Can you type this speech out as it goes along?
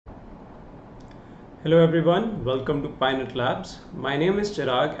Hello everyone, welcome to PyNet Labs. My name is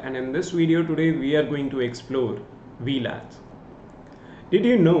Chirag and in this video today we are going to explore VLANs. Did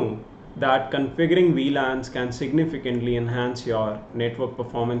you know that configuring VLANs can significantly enhance your network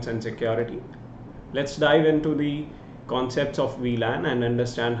performance and security? Let's dive into the concepts of VLAN and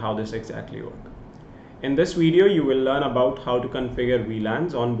understand how this exactly works. In this video you will learn about how to configure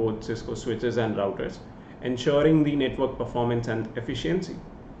VLANs on both Cisco switches and routers, ensuring the network performance and efficiency.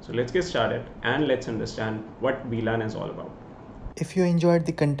 So let's get started and let's understand what VLAN is all about. If you enjoyed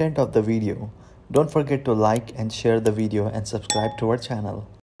the content of the video, don't forget to like and share the video and subscribe to our channel.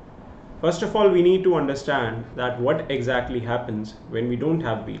 First of all, we need to understand that what exactly happens when we don't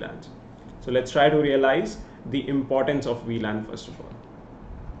have VLANs. So let's try to realize the importance of VLAN first of all.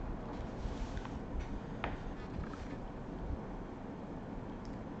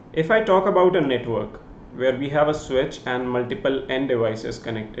 If I talk about a network where we have a switch and multiple end devices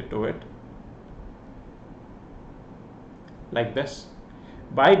connected to it, like this,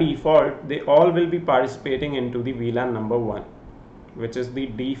 by default they all will be participating into the VLAN number 1, which is the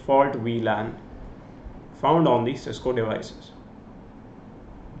default VLAN found on the Cisco devices.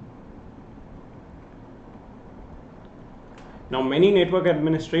 Now many network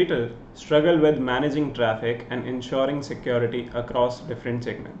administrators struggle with managing traffic and ensuring security across different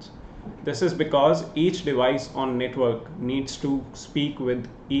segments. This is because each device on network needs to speak with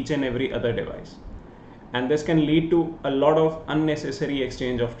each and every other device. And this can lead to a lot of unnecessary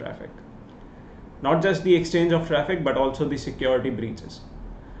exchange of traffic. Not just the exchange of traffic, but also the security breaches.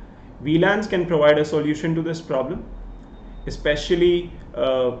 VLANs can provide a solution to this problem, especially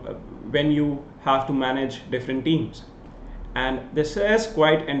when you have to manage different teams. And this is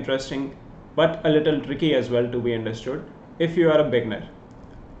quite interesting, but a little tricky as well to be understood if you are a beginner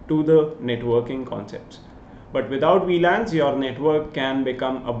to the networking concepts. But without VLANs, your network can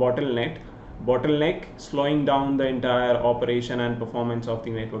become a bottleneck, slowing down the entire operation and performance of the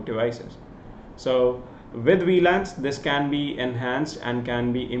network devices. So with VLANs, this can be enhanced and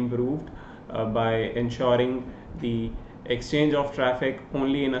can be improved by ensuring the exchange of traffic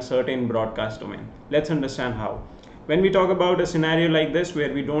only in a certain broadcast domain. Let's understand how. When we talk about a scenario like this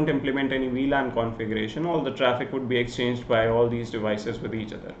where we don't implement any VLAN configuration, all the traffic would be exchanged by all these devices with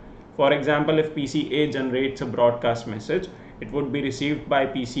each other. For example, if PC A generates a broadcast message, it would be received by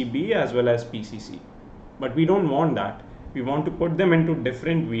PC B as well as PC C. But we don't want that. We want to put them into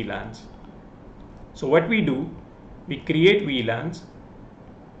different VLANs. So what we do, we create VLANs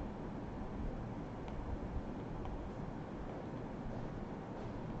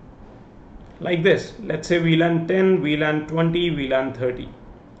like this. Let's say VLAN 10, VLAN 20, VLAN 30.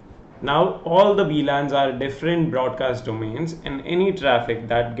 Now all the VLANs are different broadcast domains, and any traffic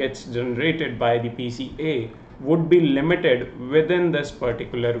that gets generated by the PC A would be limited within this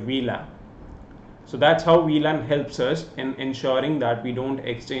particular VLAN. So that's how VLAN helps us in ensuring that we don't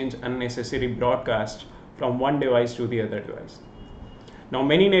exchange unnecessary broadcasts from one device to the other device. Now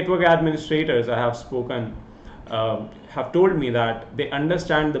many network administrators I have spoken have told me that they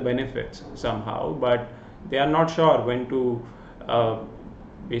understand the benefits somehow, but they are not sure when to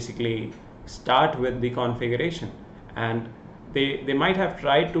basically start with the configuration. And they might have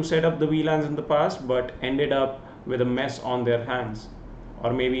tried to set up the VLANs in the past but ended up with a mess on their hands,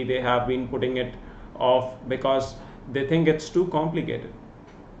 or maybe they have been putting it off because they think it's too complicated.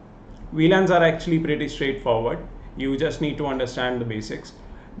 VLANs are actually pretty straightforward. You just need to understand the basics.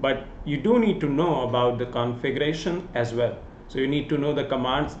 But you do need to know about the configuration as well. So you need to know the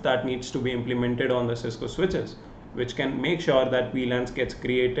commands that needs to be implemented on the Cisco switches, which can make sure that VLANs gets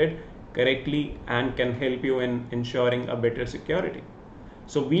created correctly and can help you in ensuring a better security.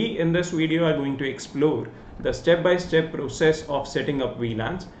 So we in this video are going to explore the step-by-step process of setting up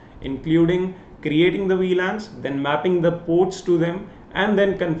VLANs, including creating the VLANs, then mapping the ports to them, and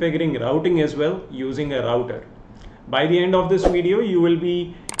then configuring routing as well using a router. By the end of this video, you will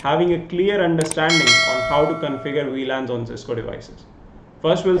be having a clear understanding on how to configure VLANs on Cisco devices.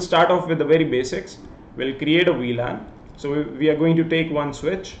 First, we'll start off with the very basics. We'll create a VLAN. So we are going to take one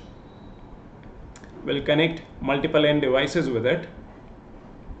switch. We'll connect multiple end devices with it.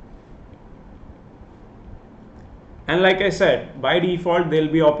 And like I said, by default,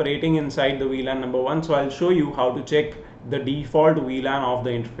 they'll be operating inside the VLAN number 1. So I'll show you how to check the default VLAN of the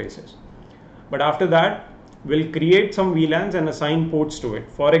interfaces. But after that, we'll create some VLANs and assign ports to it.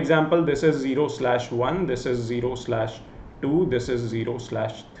 For example, this is 0/1, this is 0/2, this is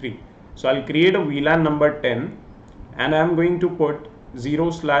 0/3. So I'll create a VLAN number 10 and I'm going to put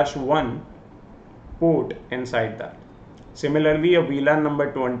 0/1 port inside that. Similarly, a VLAN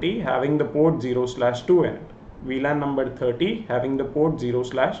number 20 having the port 0/2 in it. VLAN number 30 having the port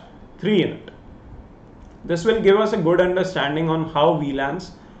 0/3 in it. This will give us a good understanding on how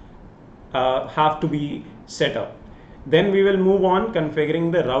VLANs have to be set up. Then we will move on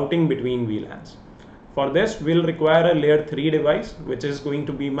configuring the routing between VLANs. For this, we'll require a layer 3 device, which is going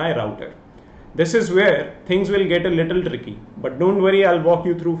to be my router. This is where things will get a little tricky, but don't worry, I'll walk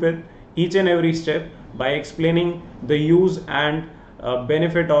you through with each and every step by explaining the use and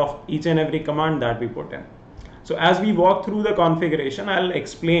benefit of each and every command that we put in. So as we walk through the configuration, I'll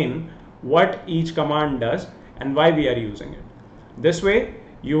explain what each command does and why we are using it. This way,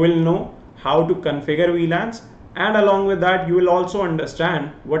 you will know how to configure VLANs, and along with that, you will also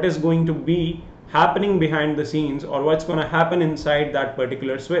understand what is going to be happening behind the scenes, or what's going to happen inside that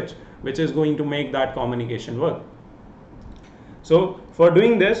particular switch, which is going to make that communication work. So for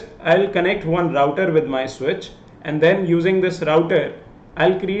doing this, I'll connect one router with my switch, and then using this router,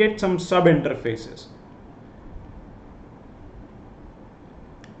 I'll create some sub interfaces.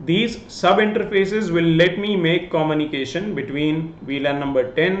 These sub interfaces will let me make communication between VLAN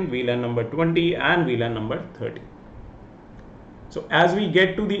number 10, VLAN number 20 and VLAN number 30. So as we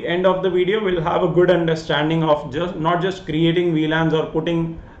get to the end of the video, we'll have a good understanding of not just creating VLANs or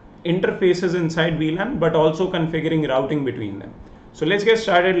putting interfaces inside VLAN, but also configuring routing between them. So let's get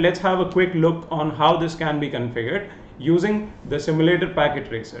started. Let's have a quick look on how this can be configured using the simulator packet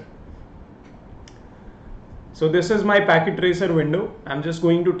tracer. So this is my packet tracer window. I'm just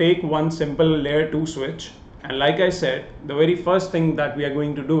going to take one simple layer 2 switch, and like I said, the very first thing that we are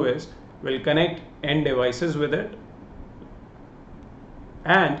going to do is we'll connect end devices with it,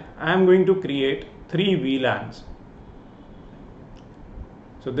 and I'm going to create 3 VLANs.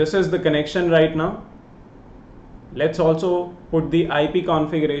 So this is the connection right now. Let's also put the IP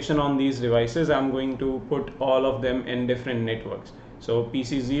configuration on these devices. I'm going to put all of them in different networks. So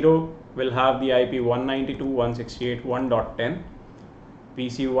PC0 will have the IP 192.168.1.10.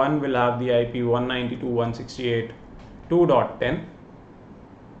 PC1 will have the IP 192.168.2.10,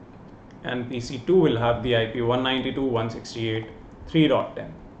 and PC2 will have the IP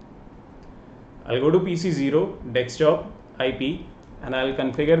 192.168.3.10. I'll go to PC0 desktop IP, and I'll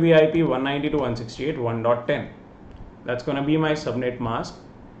configure the IP 192.168.1.10. That's going to be my subnet mask.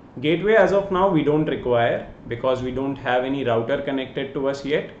 Gateway as of now we don't require because we don't have any router connected to us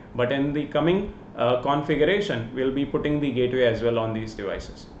yet, but in the coming configuration we'll be putting the gateway as well on these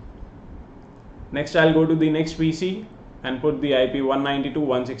devices. Next, I'll go to the next PC and put the IP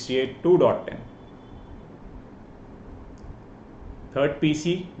 192.168.2.10. Third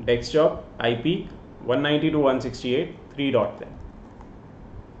PC desktop IP 192.168.3.10.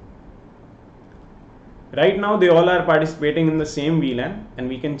 Right now they all are participating in the same VLAN, and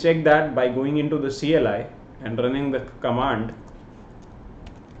we can check that by going into the CLI and running the command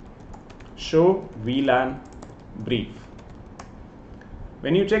show VLAN brief.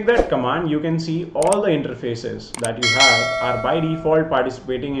 When you check that command, you can see all the interfaces that you have are by default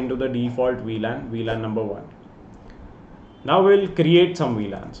participating into the default VLAN, VLAN number 1. Now we'll create some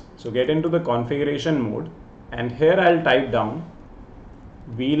VLANs. So get into the configuration mode, and here I'll type down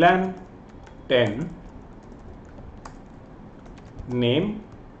VLAN 10 name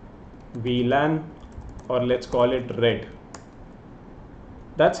VLAN, or let's call it red.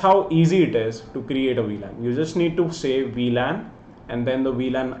 That's how easy it is to create a VLAN. You just need to say VLAN and then the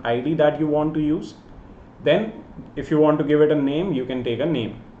VLAN ID that you want to use. Then if you want to give it a name, you can take a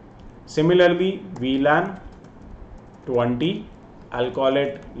name. Similarly, VLAN 20, I'll call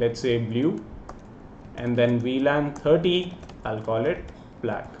it, let's say, blue, and then VLAN 30, I'll call it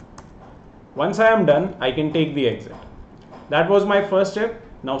black. Once I am done, I can take the exit. That was my first step.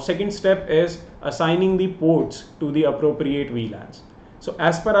 Now second step is assigning the ports to the appropriate VLANs. So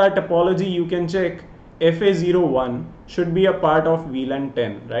as per our topology, you can check FA01 should be a part of VLAN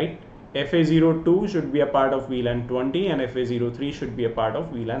 10, right? FA02 should be a part of VLAN 20, and FA03 should be a part of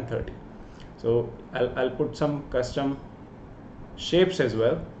VLAN 30. So I'll put some custom shapes as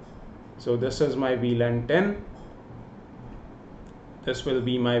well. So this is my VLAN 10. This will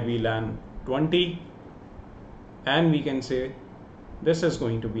be my VLAN 20. And we can say this is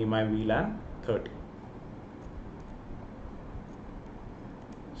going to be my VLAN 30.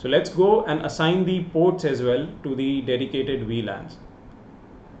 So let's go and assign the ports as well to the dedicated VLANs.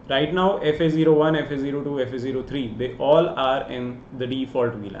 Right now FA01, FA02, FA03, they all are in the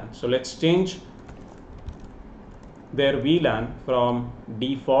default VLAN. So let's change their VLAN from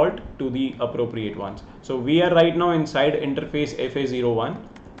default to the appropriate ones. So we are right now inside interface FA01.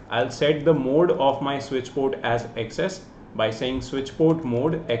 I'll set the mode of my switch port as access by saying switch port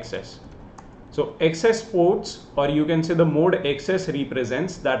mode access. So access ports, or you can say the mode access,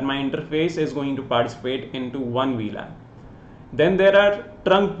 represents that my interface is going to participate into one VLAN. Then there are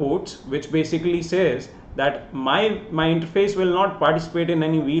trunk ports, which basically says that my interface will not participate in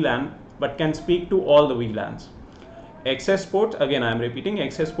any VLAN but can speak to all the VLANs. Access ports, again I am repeating,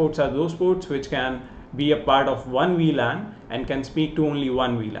 access ports are those ports which can be a part of one VLAN and can speak to only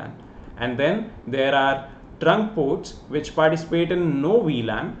one VLAN. And then there are trunk ports which participate in no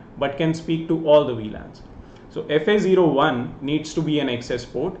VLAN but can speak to all the VLANs. So FA01 needs to be an access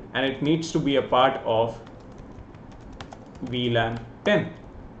port and it needs to be a part of VLAN 10,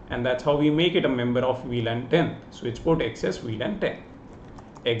 and that's how we make it a member of VLAN 10. Switch port access VLAN 10.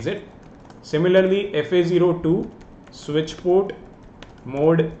 Exit. Similarly, FA02 switch port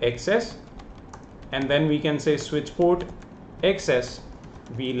mode access, and then we can say switch port access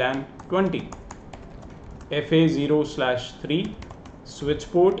VLAN 20. FA0/3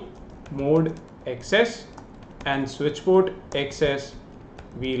 switch port mode access and switch port access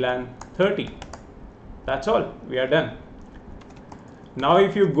VLAN 30. That's all, we are done. Now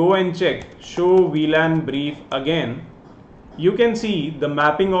if you go and check show VLAN brief again, you can see the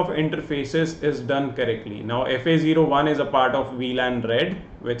mapping of interfaces is done correctly. Now FA01 is a part of VLAN red,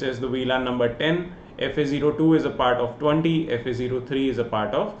 which is the VLAN number 10. FA02 is a part of 20. FA03 is a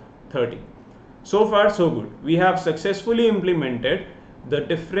part of 30. So far so good. We have successfully implemented the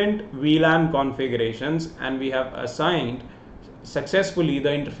different VLAN configurations and we have assigned successfully the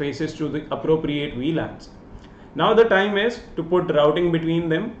interfaces to the appropriate VLANs. Now the time is to put routing between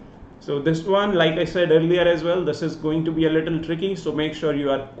them. So this one, like I said earlier as well, this is going to be a little tricky, so make sure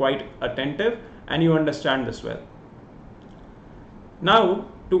you are quite attentive and you understand this well. Now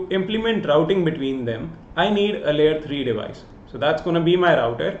to implement routing between them, I need a layer 3 device. So that's going to be my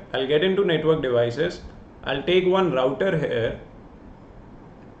router. I'll get into network devices. I'll take one router here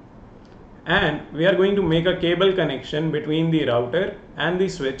and we are going to make a cable connection between the router and the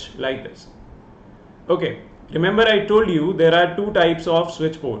switch like this. Okay. Remember I told you there are two types of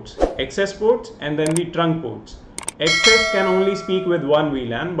switch ports, access ports and then the trunk ports. Access can only speak with one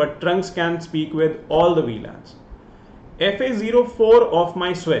VLAN but trunks can speak with all the VLANs. FA04 of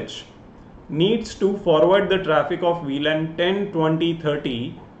my switch needs to forward the traffic of VLAN 10, 20,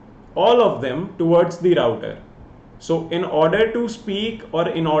 30, all of them towards the router. So in order to speak or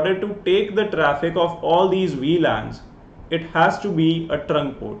in order to take the traffic of all these VLANs, it has to be a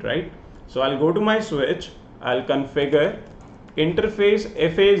trunk port, right? So I'll go to my switch. I'll configure interface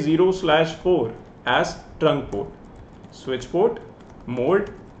FA0/4 as trunk port, switch port,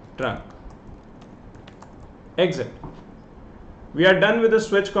 mode, trunk. Exit. We are done with the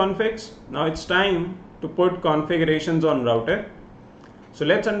switch configs. Now it's time to put configurations on router. So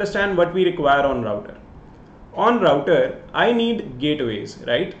let's understand what we require on router. On router, I need gateways,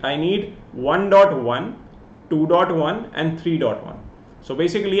 right? I need 1.1, 2.1 and 3.1. So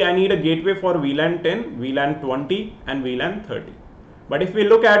basically I need a gateway for VLAN 10, VLAN 20 and VLAN 30. But if we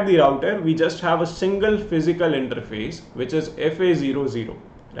look at the router, we just have a single physical interface which is FA00,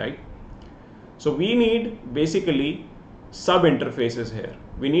 right? So we need basically sub interfaces here.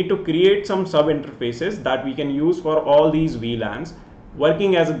 We need to create some sub interfaces that we can use for all these VLANs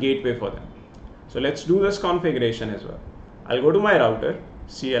working as a gateway for them. So let's do this configuration as well. I'll go to my router,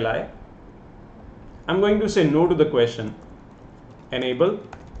 CLI. I'm going to say no to the question. Enable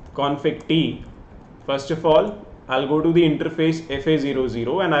config T. First of all, I'll go to the interface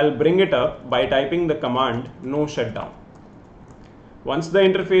FA00 and I'll bring it up by typing the command no shutdown. Once the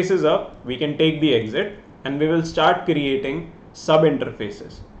interface is up, we can take the exit and we will start creating sub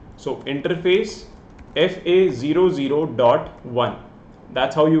interfaces. So interface FA00.1.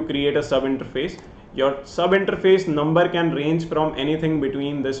 That's how you create a sub interface. Your sub interface number can range from anything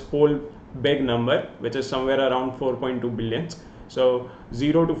between this whole big number, which is somewhere around 4.2 billions. So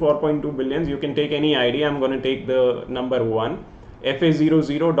 0 to 4.2 billions, you can take any ID. I'm going to take the number 1,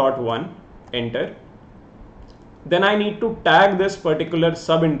 FA00.1, enter. Then I need to tag this particular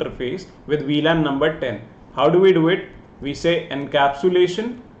sub interface with VLAN number 10. How do we do it? We say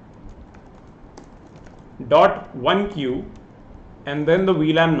encapsulation dot 1Q and then the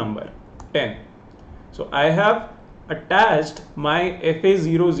VLAN number 10. So I have attached my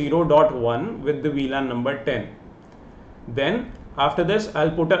FA00.1 with the VLAN number 10. Then after this,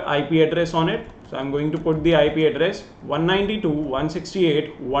 I'll put an IP address on it. So I'm going to put the IP address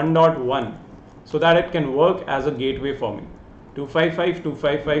 192.168.1.1 so that it can work as a gateway for me.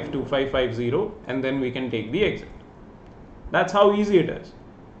 255.255.255.0 and then we can take the exit. That's how easy it is.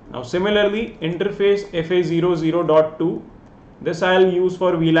 Now similarly, interface FA00.2. This I'll use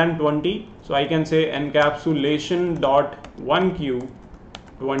for VLAN 20. So I can say encapsulation.1Q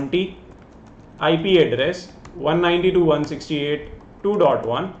 20 IP address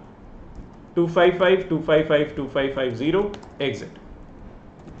 192.168.2.1 255.255.255.0 exit.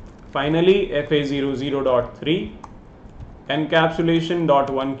 Finally, FA00.3,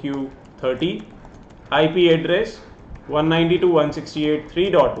 encapsulation.1Q30, IP address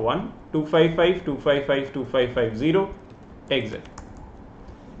 192.168.3.1, 255.255.255.0, exit.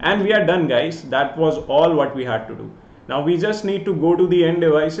 And we are done, guys. That was all what we had to do. Now we just need to go to the end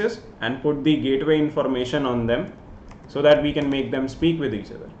devices and put the gateway information on them so that we can make them speak with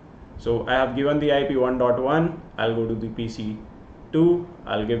each other. So I have given the IP 1.1, I'll go to the PC 2,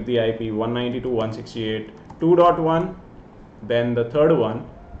 I'll give the IP 192.168.2.1, then the third one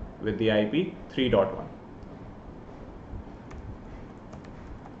with the IP 3.1.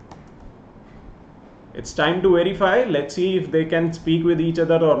 It's time to verify. Let's see if they can speak with each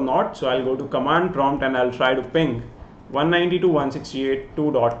other or not. So I'll go to command prompt and I'll try to ping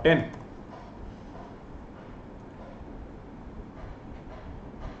 192.168.2.10.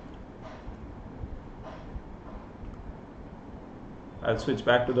 I'll switch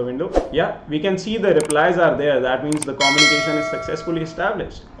back to the window. Yeah, we can see the replies are there. That means the communication is successfully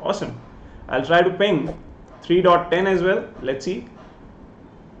established. Awesome. I'll try to ping 3.10 as well. Let's see.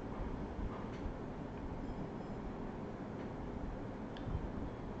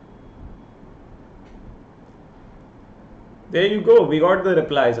 There you go, we got the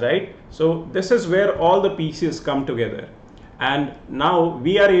replies, right? So this is where all the pieces come together. And now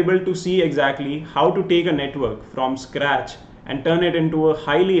we are able to see exactly how to take a network from scratch and turn it into a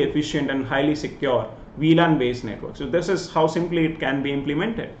highly efficient and highly secure VLAN based network. So this is how simply it can be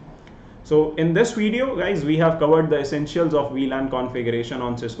implemented. So in this video, guys, we have covered the essentials of VLAN configuration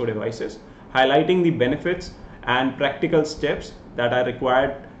on Cisco devices, highlighting the benefits and practical steps that are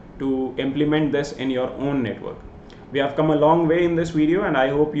required to implement this in your own network. We have come a long way in this video, and I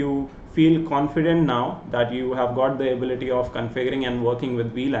hope you feel confident now that you have got the ability of configuring and working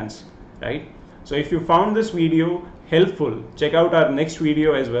with VLANs, right? So if you found this video helpful, check out our next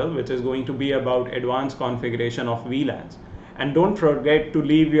video as well, which is going to be about advanced configuration of VLANs. And don't forget to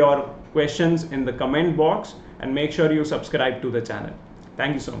leave your questions in the comment box and make sure you subscribe to the channel.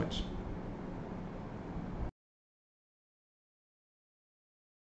 Thank you so much.